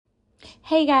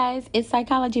Hey guys, it's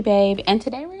Psychology Babe, and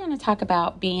today we're going to talk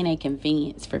about being a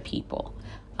convenience for people.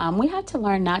 We have to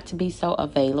learn not to be so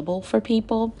available for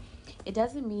people. It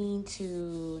doesn't mean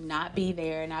to not be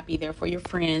there for your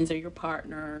friends or your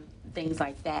partner, things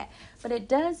like that. But it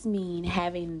does mean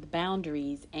having the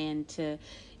boundaries and to,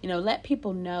 let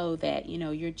people know that,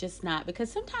 you're just not,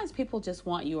 because sometimes people just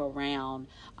want you around.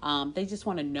 They just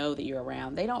want to know that you're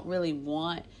around. They don't really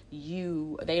want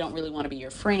to be your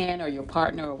friend or your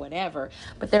partner or whatever.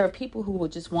 But there are people who will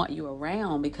just want you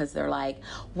around because they're like,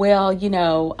 well, they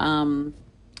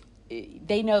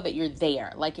know that you're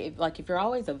there. Like if you're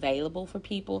always available for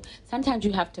people, sometimes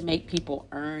you have to make people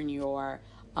earn your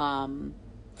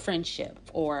friendship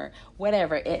or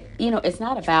whatever. It's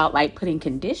not about like putting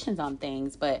conditions on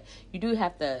things, but you do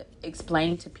have to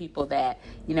explain to people that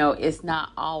it's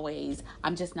not always,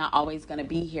 I'm just not always going to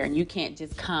be here, and you can't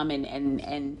just come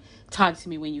and talk to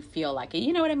me when you feel like it.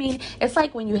 You know what I mean? It's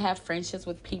like when you have friendships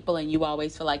with people and you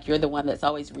always feel like you're the one that's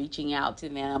always reaching out to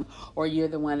them, or you're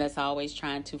the one that's always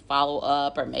trying to follow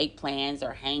up or make plans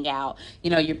or hang out.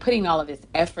 You're putting all of this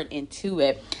effort into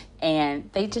it, and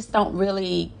they just don't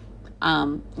really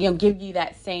give you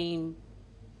that same,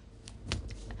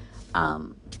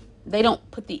 they don't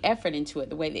put the effort into it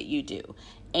the way that you do.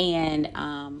 And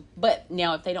but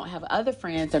now if they don't have other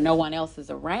friends or no one else is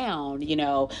around,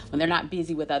 when they're not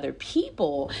busy with other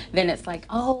people, then it's like,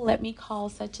 oh, let me call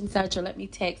such and such, or let me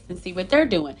text and see what they're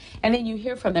doing, and then you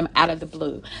hear from them out of the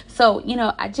blue. So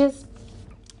I just,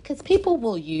 because people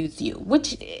will use you,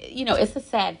 which it's a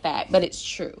sad fact, but it's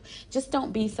true. Just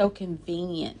don't be so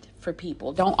convenient for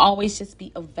people. Don't always just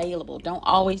be available. Don't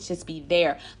always just be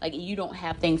there like you don't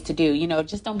have things to do.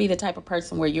 Just don't be the type of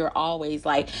person where you're always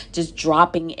like just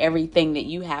dropping everything that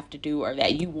you have to do or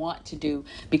that you want to do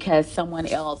because someone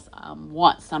else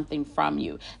wants something from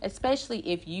you. Especially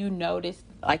if you notice,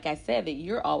 like I said, that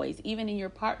you're always, even in your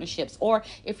partnerships, or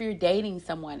if you're dating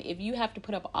someone, if you have to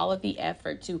put up all of the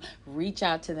effort to reach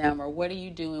out to them, or what are you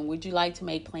doing? Would you like to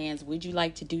make plans? Would you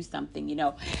like to do something?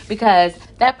 Because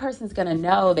that person's going to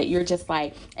know that you're just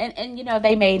like, and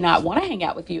they may not want to hang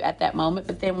out with you at that moment,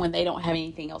 but then when they don't have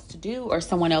anything else to do or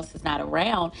someone else is not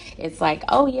around, it's like,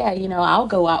 oh yeah, I'll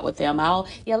go out with them.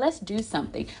 Let's do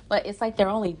something. But it's like they're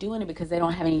only doing it because they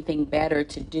don't have anything better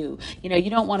to do. You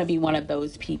don't want to be one of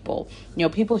those people.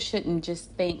 People shouldn't just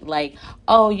think like,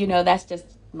 oh, that's just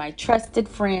my trusted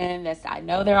friend. I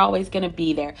know they're always going to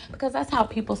be there, because that's how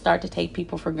people start to take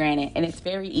people for granted, and it's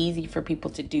very easy for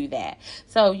people to do that.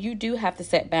 So you do have to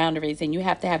set boundaries, and you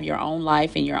have to have your own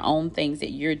life and your own things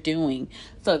that you're doing,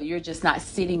 so that you're just not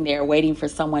sitting there waiting for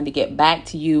someone to get back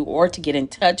to you or to get in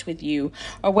touch with you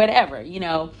or whatever.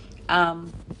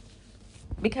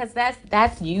 Because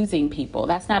that's using people.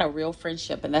 That's not a real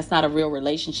friendship, and that's not a real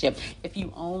relationship if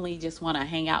you only just want to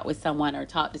hang out with someone or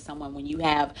talk to someone when you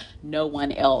have no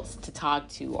one else to talk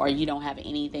to, or you don't have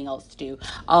anything else to do.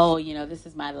 Oh, this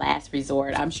is my last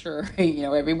resort. I'm sure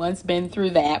everyone's been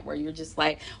through that, where you're just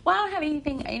like, well, I don't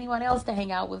have anyone else to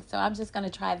hang out with, so I'm just going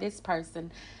to try this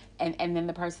person. And then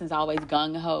the person's always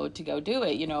gung-ho to go do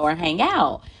it, or hang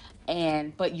out.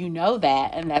 But that,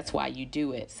 and that's why you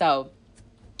do it. So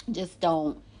just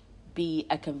don't be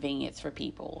a convenience for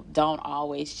people. Don't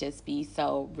always just be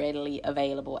so readily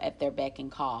available at their beck and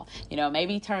call.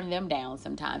 Maybe turn them down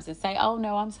sometimes and say, oh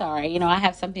no, I'm sorry, I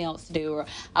have something else to do, or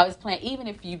I was planning. Even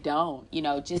if you don't,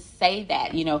 just say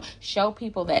that. Show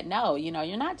people that no,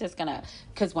 you're not just gonna,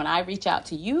 because when I reach out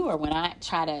to you, or when I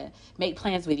try to make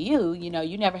plans with you,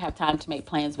 you never have time to make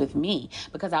plans with me,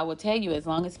 because I will tell you, as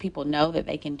long as people know that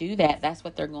they can do that, that's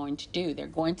what they're going to do. They're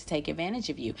going to take advantage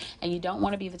of you, and you don't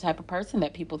want to be the type of person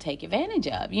that people take advantage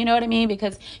of. You know what I mean?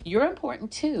 Because you're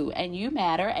important too, and you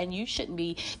matter, and you shouldn't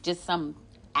be just some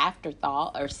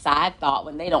afterthought or side thought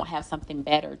when they don't have something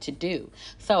better to do.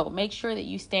 So make sure that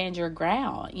you stand your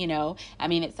ground.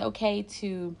 It's okay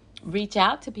to reach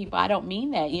out to people. I don't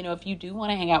mean that, if you do want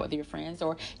to hang out with your friends,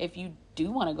 or if you do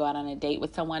want to go out on a date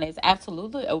with someone, it's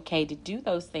absolutely okay to do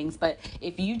those things. But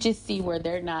if you just see where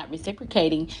they're not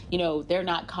reciprocating, they're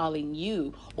not calling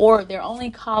you, or they're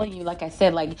only calling you, like I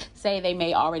said, like say they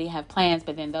may already have plans,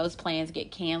 but then those plans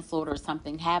get canceled or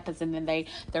something happens, and then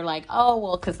they're like, oh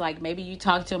well, because like maybe you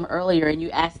talked to them earlier and you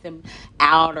asked them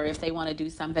out, or if they want to do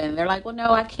something, and they're like, well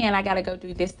no, I can't, I gotta go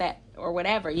do this, that, or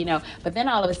whatever. But then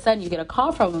all of a sudden you get a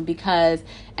call from them,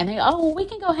 and they, oh well, we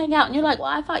can go hang out, and you're like, well,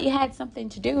 I thought you had something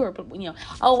to do, or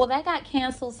oh well, that got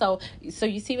canceled. So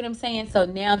you see what I'm saying? So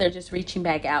now they're just reaching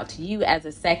back out to you as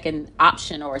a second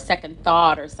option, or a second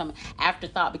thought, or some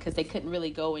afterthought, because they couldn't really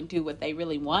go and do what they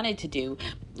really wanted to do.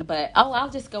 But oh,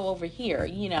 I'll just go over here.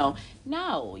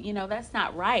 No, that's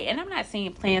not right. And I'm not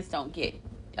saying plans don't get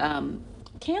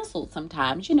canceled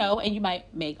sometimes, you know, and you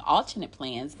might make alternate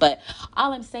plans. But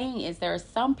all I'm saying is there are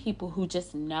some people who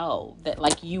just know that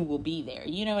like you will be there.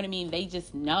 You know what I mean? They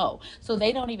just know. So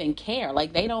they don't even care.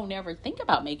 Like they don't ever think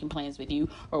about making plans with you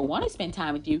or want to spend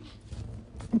time with you,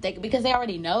 because they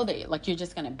already know that like you're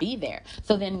just going to be there.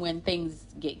 So then when things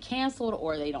get canceled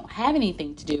or they don't have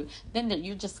anything to do, then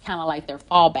you're just kind of like their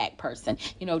fallback person.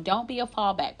 You know, don't be a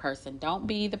fallback person. Don't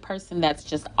be the person that's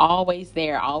just always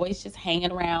there, always just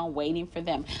hanging around waiting for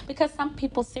them, because some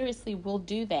people seriously will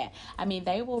do that. I mean,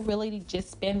 they will really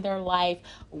just spend their life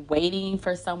waiting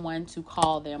for someone to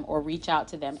call them or reach out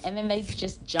to them, and then they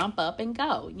just jump up and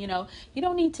go. You know, you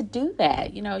don't need to do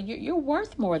that. You know, you're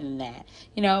worth more than that.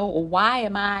 You know, why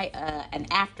am I an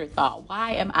afterthought?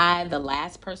 Why am I the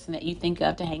last person that you think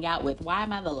of to hang out with? Why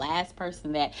am I the last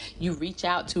person that you reach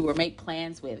out to or make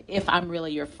plans with if I'm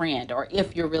really your friend or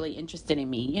if you're really interested in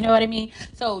me? You know what I mean?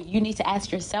 So you need to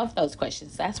ask yourself those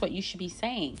questions. That's what you should be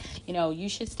saying. You know, you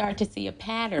should start to see a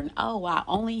pattern. Oh, I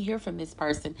only hear from this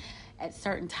person at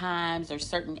certain times or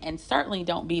certain, and certainly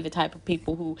don't be the type of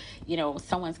people who, you know,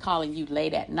 someone's calling you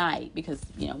late at night, because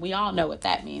you know we all know what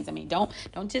that means. I mean, don't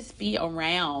just be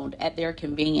around at their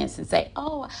convenience and say,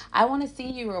 oh, I want to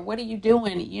see you, or what are you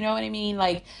doing, you know what I mean?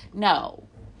 Like, no,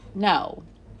 no.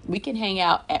 We can hang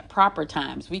out at proper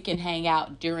times. We can hang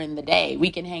out during the day.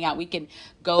 We can hang out. We can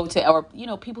go to, or, you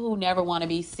know, people who never want to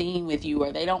be seen with you,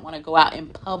 or they don't want to go out in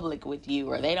public with you,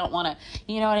 or they don't want to,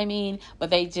 you know what I mean?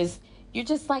 But they just, you're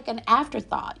just like an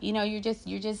afterthought. You know, you're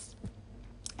just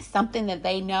something that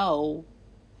they know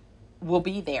will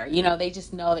be there. You know, they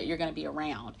just know that you're going to be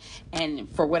around and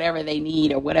for whatever they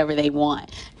need or whatever they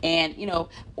want. And, you know,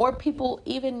 or people,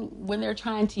 even when they're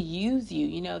trying to use you,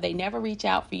 you know, they never reach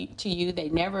out to you. They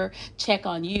never check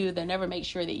on you. They never make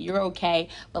sure that you're okay.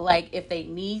 But like if they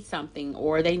need something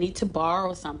or they need to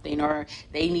borrow something or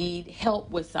they need help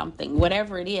with something,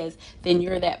 whatever it is, then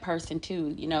you're that person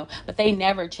too, you know, but they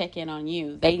never check in on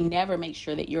you. They never make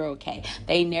sure that you're okay.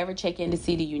 They never check in to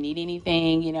see, do you need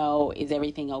anything? You know, is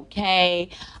everything okay?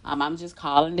 I'm just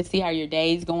calling to see how your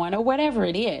day's going or whatever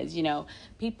it is. You know,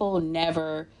 people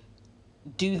never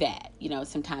do that. You know,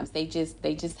 sometimes they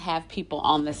just have people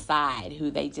on the side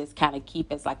who they just kind of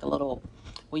keep as like a little,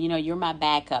 well, you know, you're my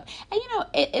backup. And you know,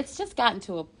 it's just gotten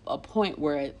to a point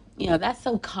where, you know, that's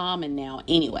so common now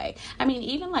anyway. I mean,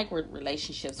 even like with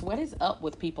relationships, what is up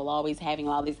with people always having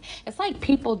all these? It's like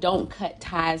people don't cut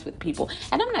ties with people.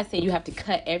 And I'm not saying you have to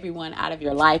cut everyone out of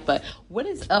your life, but what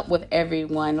is up with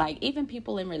everyone? Like even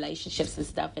people in relationships and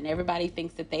stuff, and everybody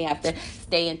thinks that they have to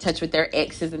stay in touch with their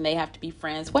exes and they have to be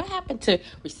friends. What happened to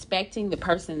respecting the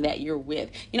person that you're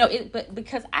with? You know, but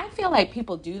because I feel like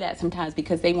people do that sometimes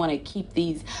because they want to keep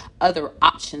these other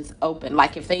options open.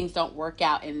 Like if things don't work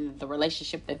out in the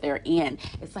relationship that they're in,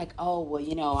 it's like, oh, well,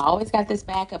 you know, I always got this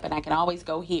backup and I can always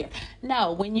go here.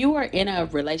 No, when you are in a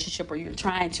relationship or you're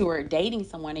trying to, or dating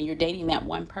someone and you're dating that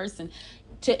one person,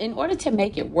 in order to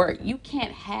make it work, you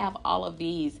can't have all of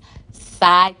these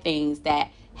side things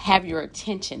that have your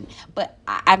attention. But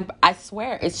I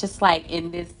swear, it's just like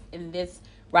in this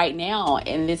right now,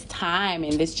 in this time,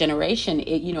 in this generation,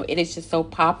 you know, it is just so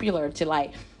popular to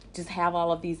like just have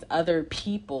all of these other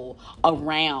people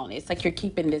around. It's like you're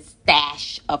keeping this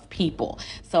stash of people.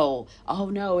 So, oh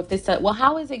no, if this, well,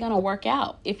 how is it going to work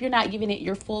out if you're not giving it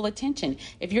your full attention?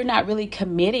 If you're not really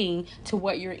committing to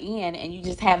what you're in and you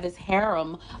just have this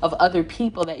harem of other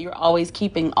people that you're always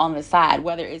keeping on the side,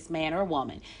 whether it's man or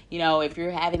woman. You know, if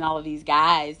you're having all of these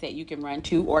guys that you can run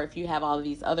to, or if you have all of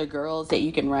these other girls that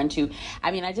you can run to.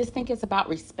 I mean, I just think it's about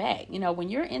respect. You know, when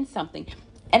you're in something,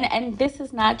 and this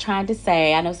is not trying to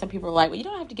say, I know some people are like, well, you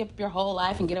don't have to give up your whole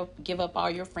life and give up all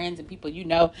your friends and people you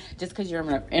know just because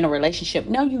you're in a relationship.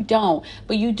 No, you don't.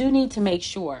 But you do need to make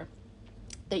sure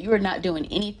that you are not doing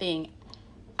anything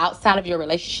outside of your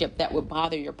relationship that would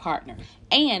bother your partner.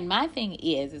 And my thing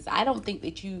is I don't think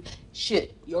that you should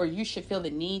feel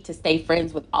the need to stay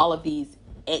friends with all of these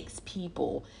ex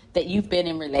people that you've been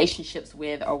in relationships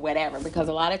with or whatever, because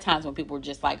a lot of times when people are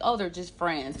just like, oh, they're just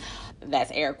friends,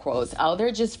 that's air quotes, oh,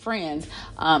 they're just friends,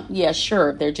 yeah,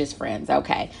 sure, they're just friends,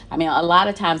 okay. I mean, a lot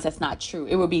of times that's not true.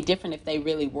 It would be different if they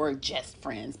really were just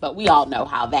friends, but we all know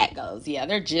how that goes. Yeah,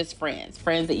 they're just friends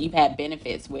that you've had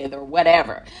benefits with or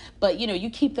whatever, but you know, you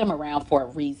keep them around for a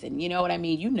reason. You know what I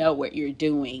mean? You know what you're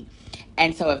doing.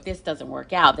 And so if this doesn't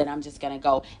work out, then I'm just going to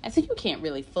go. And so you can't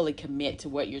really fully commit to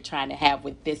what you're trying to have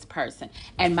with this person.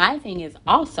 And my thing is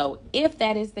also, if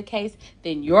that is the case,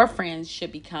 then your friends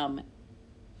should become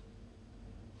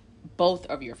both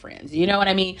of your friends. You know what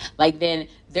I mean? Like, then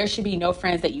there should be no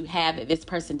friends that you have that this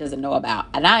person doesn't know about.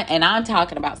 And I'm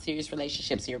talking about serious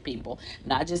relationships here, people.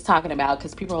 Not just talking about,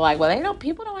 because people are like, well,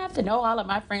 people don't have to know all of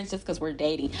my friends just because we're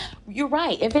dating. You're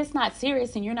right. If it's not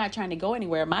serious and you're not trying to go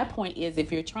anywhere, my point is,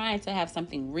 if you're trying to have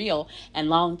something real and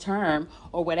long term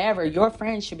or whatever, your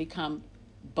friends should become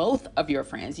both of your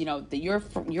friends.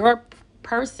 Your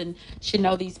person should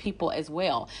know these people as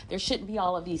well. There shouldn't be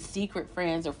all of these secret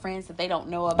friends or friends that they don't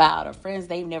know about or friends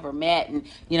they've never met, and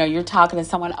you're talking to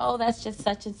someone, oh, that's just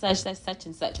such and such, that's such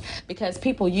and such, because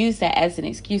people use that as an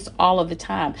excuse all of the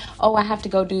time. Oh, I have to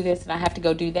go do this and I have to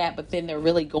go do that, but then they're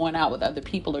really going out with other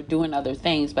people or doing other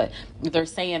things, but they're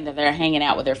saying that they're hanging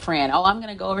out with their friend. Oh, I'm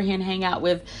going to go over here and hang out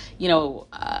with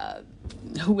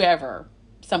whoever,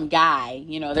 some guy.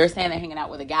 They're saying they're hanging out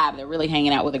with a guy, but they're really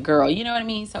hanging out with a girl. You know what I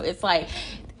mean? So it's like,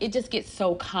 it just gets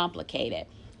so complicated.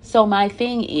 So my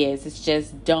thing is, it's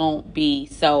just don't be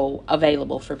so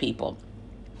available for people.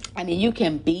 I mean, you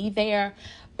can be there,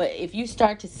 but if you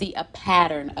start to see a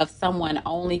pattern of someone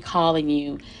only calling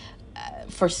you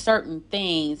for certain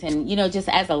things, and just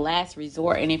as a last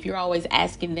resort, and if you're always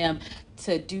asking them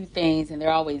to do things and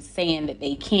they're always saying that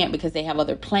they can't because they have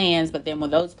other plans, but then when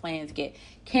those plans get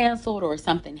canceled or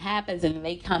something happens and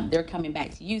they're coming back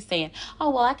to you saying,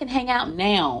 oh, well, I can hang out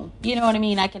now. You know what I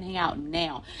mean? I can hang out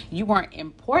now. You weren't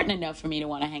important enough for me to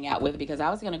want to hang out with, because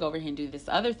I was going to go over here and do this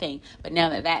other thing, but now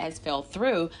that has fell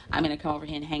through, I'm going to come over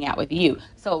here and hang out with you.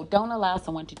 So don't allow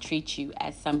someone to treat you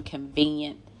as some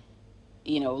convenient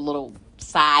little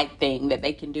side thing that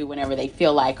they can do whenever they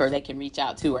feel like, or they can reach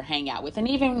out to or hang out with. And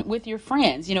even with your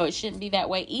friends, it shouldn't be that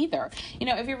way either.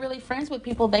 If you're really friends with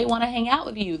people, they want to hang out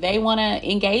with you, they want to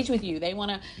engage with you, they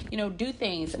want to do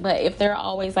things. But if they're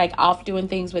always like off doing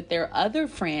things with their other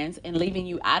friends and leaving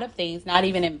you out of things, not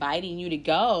even inviting you to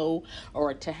go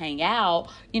or to hang out,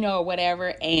 or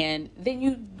whatever, and then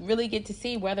you really get to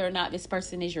see whether or not this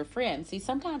person is your friend. See,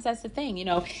 sometimes that's the thing,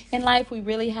 in life we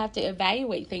really have to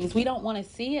evaluate things. We don't want to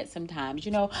see it sometimes.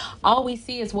 All we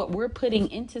see is what we're putting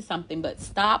into something, but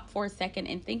stop for a second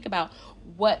and think about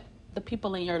what the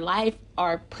people in your life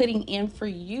are putting in for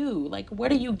you. Like,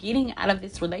 what are you getting out of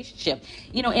this relationship?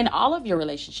 In all of your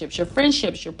relationships, your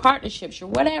friendships, your partnerships, your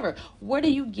whatever, what are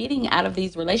you getting out of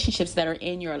these relationships that are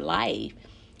in your life?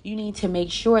 You need to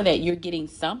make sure that you're getting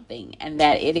something and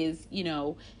that it is,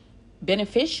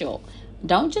 beneficial.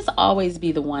 Don't just always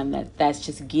be the one that's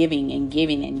just giving and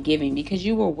giving and giving, because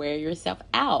you will wear yourself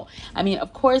out. I mean,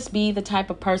 of course, be the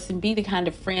type of person, be the kind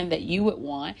of friend that you would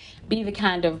want, be the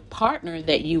kind of partner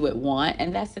that you would want.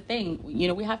 And that's the thing,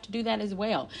 we have to do that as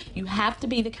well. You have to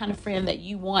be the kind of friend that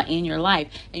you want in your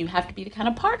life, and you have to be the kind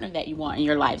of partner that you want in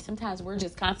your life. Sometimes we're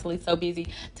just constantly so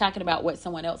busy talking about what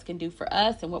someone else can do for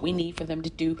us and what we need for them to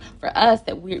do for us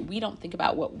that we don't think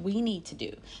about what we need to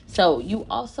do. So you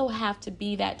also have to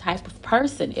be that type of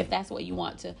person if that's what you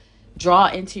want to draw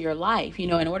into your life.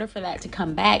 In order for that to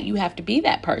come back, you have to be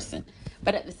that person.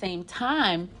 But at the same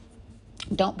time,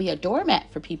 don't be a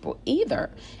doormat for people either.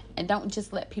 And don't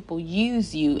just let people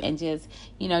use you and just,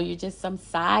 you're just some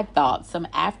side thought, some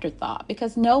afterthought,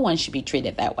 because no one should be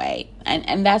treated that way.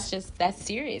 And that's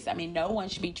serious. I mean, no one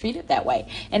should be treated that way.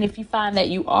 And if you find that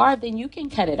you are, then you can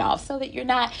cut it off so that you're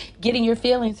not getting your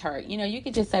feelings hurt. You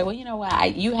could just say, well, you know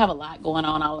what, you have a lot going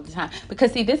on all of the time.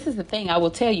 Because see, this is the thing I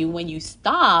will tell you, when you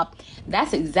stop,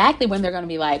 that's exactly when they're going to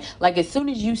be like as soon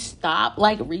as you stop,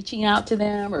 like reaching out to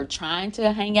them or trying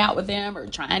to hang out with them or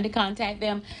trying to contact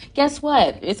them, guess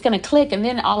what? It's going to click, and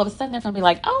then all of a sudden they're going to be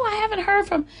like, oh, I haven't heard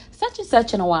from such and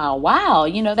such in a while. Wow,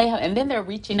 they have, and then they're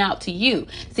reaching out to you.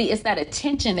 See, it's that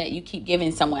attention that you keep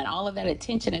giving someone, all of that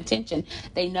attention.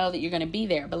 They know that you're going to be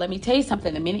there. But let me tell you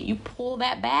something, the minute you pull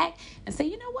that back and say,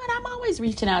 you know what, I'm always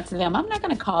reaching out to them, I'm not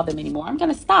going to call them anymore, I'm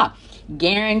going to stop,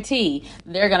 guarantee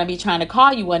they're going to be trying to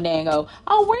call you one day and go,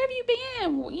 oh, where have you been?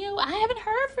 I haven't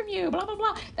heard from you, blah, blah,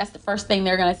 blah. That's the first thing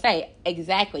they're going to say.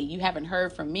 Exactly. You haven't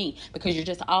heard from me because you're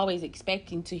just always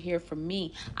expecting to hear from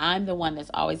me. I'm the one that's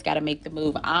always got to make the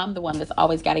move. I'm the one that's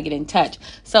always got to get in touch.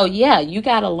 So yeah, you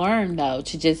got to learn though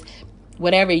to just,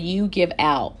 whatever you give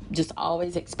out, just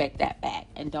always expect that back.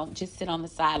 And don't just sit on the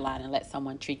sideline and let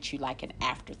someone treat you like an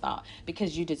afterthought,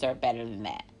 because you deserve better than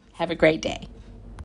that. Have a great day.